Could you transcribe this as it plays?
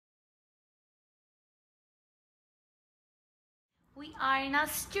We are in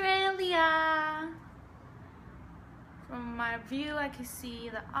Australia. From my view, I can see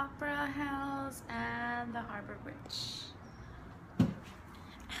the Opera House and the Harbour Bridge.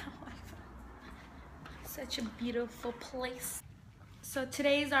 Such a beautiful place. So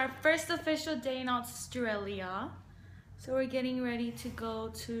today is our first official day in Australia. So we're getting ready to go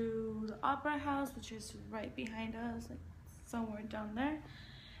to the Opera House, which is right behind us, like somewhere down there.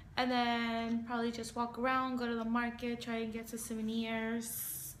 And then probably just walk around, go to the market, try and get some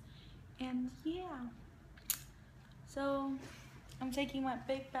souvenirs. And yeah. So I'm taking my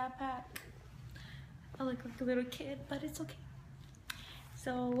big backpack. I look like a little kid, but it's okay.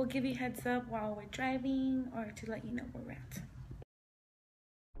 So we'll give you a heads up while we're driving or to let you know where we're at.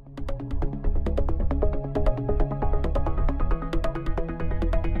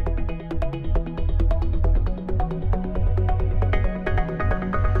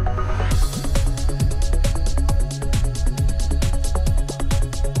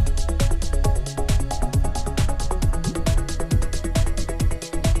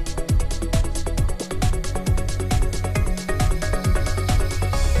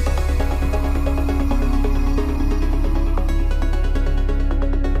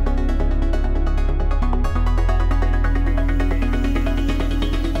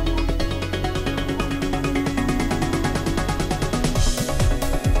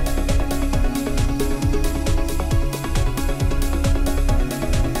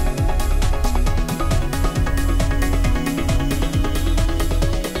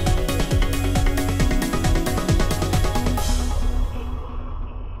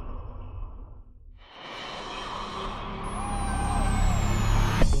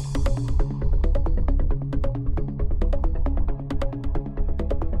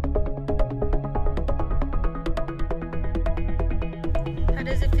 How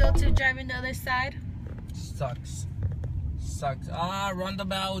does it feel to drive on the other side? Sucks.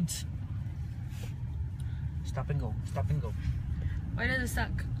 Roundabout. Stop and go. Why does it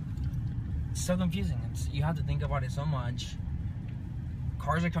suck? It's so confusing. You have to think about it so much.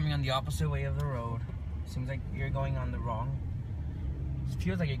 Cars are coming on the opposite way of the road. Seems like you're going on the wrong. It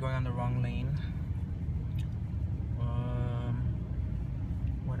feels like you're going on the wrong lane.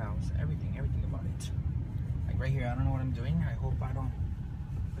 What else? Everything about it. Like right here, I don't know what I'm doing. I hope I don't.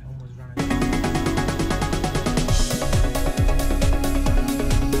 I almost ran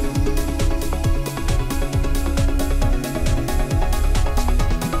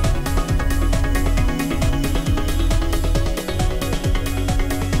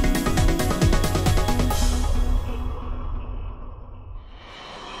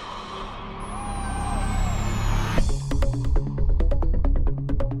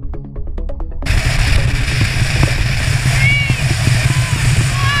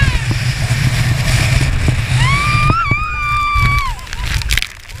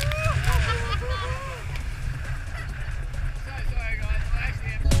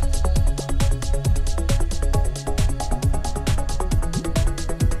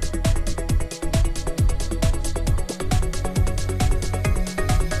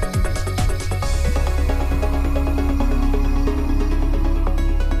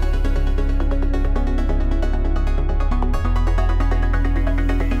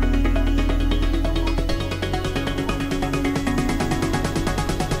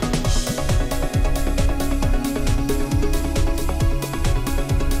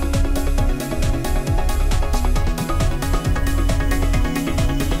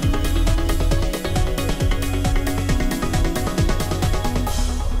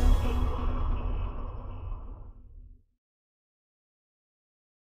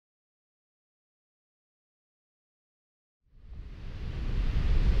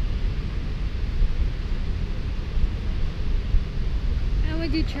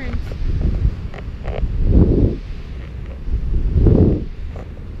Do turns.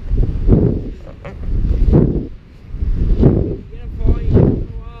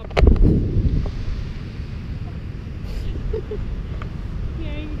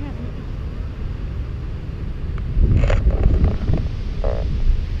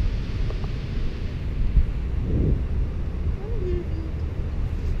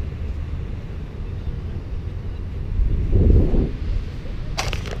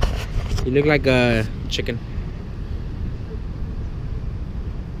 You look like a chicken.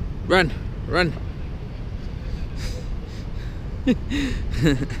 Run.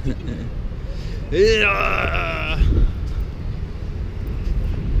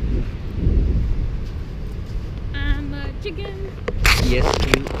 I'm a chicken. Yes,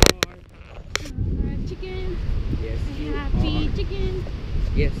 you are. I'm a chicken. Yes, you Happy are. chicken.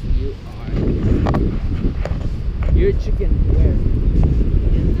 Yes, you are. You're a chicken. Where?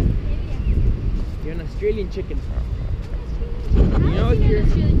 You're an Australian chicken. You know here.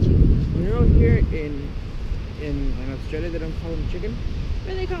 You know here in Australia they don't call them chicken.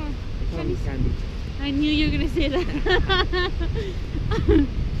 What do they call them? They call them candy. I knew you were gonna say that.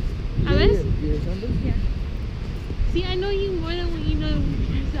 You're something? Yeah. See, I know you more than what you know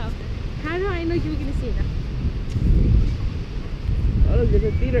yourself. How do I know you were gonna say that? Oh, look, there's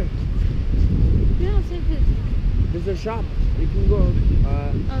a theater. Yeah, I'll say this. There's a shop. You can go.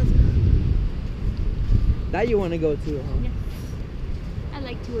 Oh, it's cool. That you want to go to, huh? Yes. I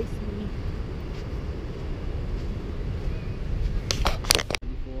like to see.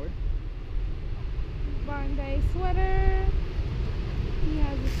 Barn guy sweater. He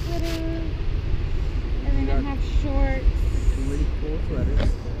has a sweater. And then I have shorts. Some really cool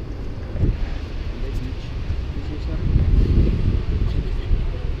sweaters. On the beach. Is your sweater?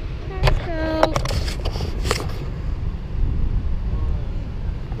 Let's go.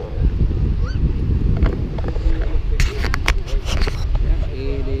 Yeah,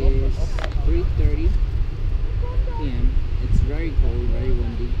 it is 3:30 p.m. It's very cold, very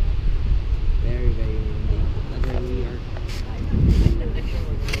windy. Very, very windy. That's where we are.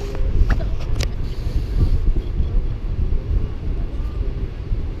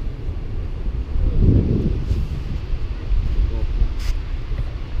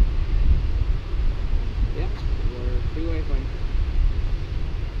 Yeah, we're free Wi-Fi.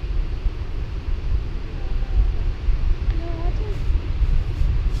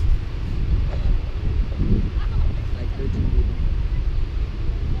 Like 13 people.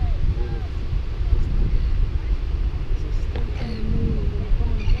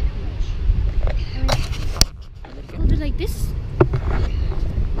 Hold it like this.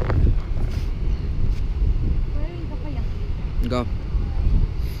 Go.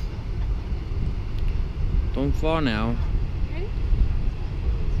 Don't fall now. Ready?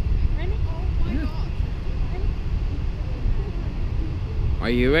 Ready? Oh my God. Are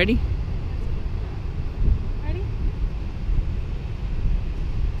you ready? Ready?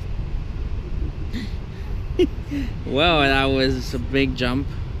 Well, that was a big jump.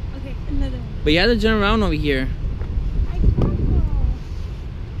 Okay, another one. But you had to jump around over here. I can't go.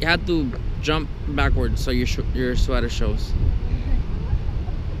 You had to jump backwards so your sweater shows.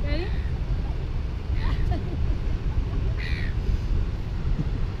 Ready?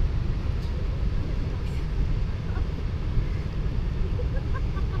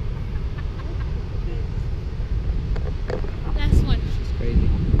 Last one. It's crazy.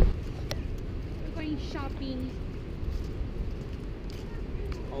 We're going shopping.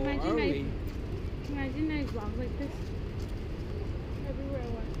 Oh, Imagine are I- we? Imagine I vlog like this. Everywhere I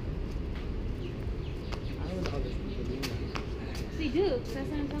went. I don't know how this people do that. They do. That's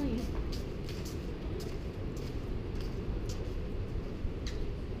what I'm telling you.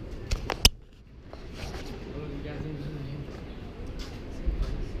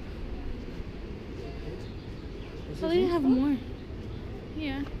 So they have more.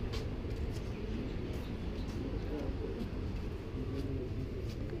 Yeah.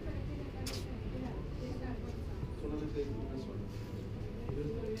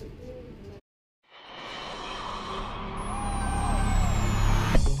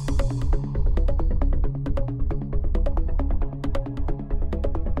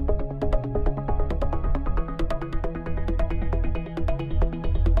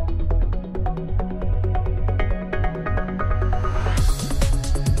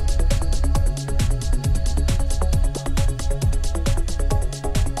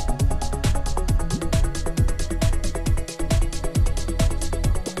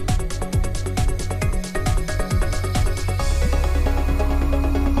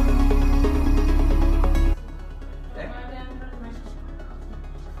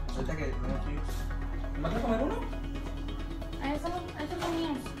 ¿Vas a comer uno? Eso son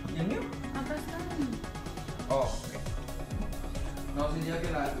míos. ¿Y el mío? Acá están. Oh, okay. No, since you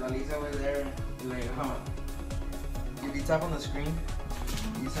que la Lisa was there, like, if you tap on the screen,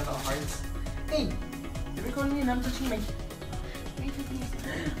 you send out hearts. Hey, you're recording me and I'm touching my.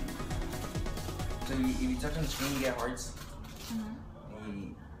 So if you touch on the screen, you get hearts.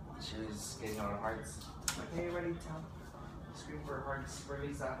 And she was getting all the hearts. Like, hey, everybody, tap the screen for hearts for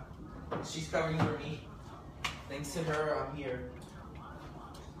Lisa. She's covering for me. Thanks to her, I'm here.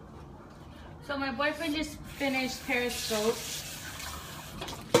 So my boyfriend just finished Periscope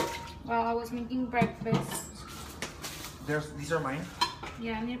while I was making breakfast. These are mine.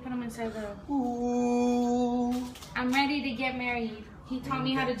 Yeah, I need to put them inside the... Ooh. I'm ready to get married. He taught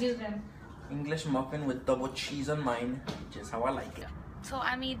me how to do them. English muffin with double cheese on mine, which is how I like it. So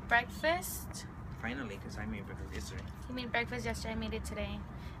I made breakfast finally, because I made breakfast yesterday. He made breakfast yesterday. I made it today.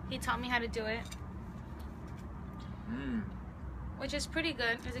 He taught me how to do it. Which is pretty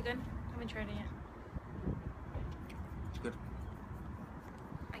good. Is it good? I haven't tried it yet. It's good.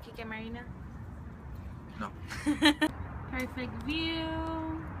 I could get married now? No. Perfect view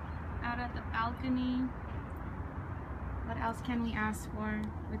out at the balcony. What else can we ask for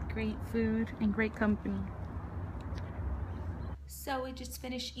with great food and great company? So we just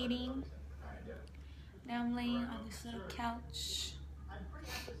finished eating. Now I'm laying on this little couch.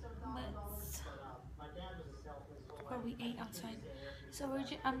 Where we ate outside. So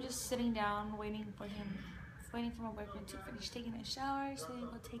I'm just sitting down waiting for my boyfriend to finish taking a shower so I can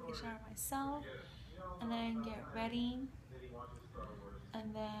go take a shower myself and then get ready.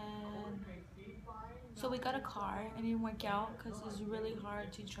 And then so we got a car and it didn't work out because it's really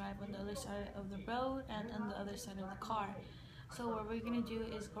hard to drive on the other side of the road and on the other side of the car. So what we're gonna do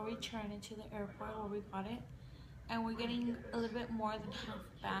is go return into the airport where we got it, and we're getting a little bit more than half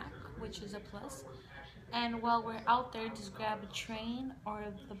back, which is a plus. And while we're out there, just grab a train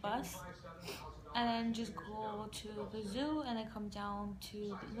or the bus and then just go to the zoo and then come down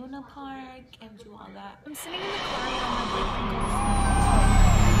to the Luna Park and do all that. I'm sitting in the car on my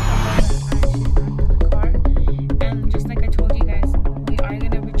boyfriend.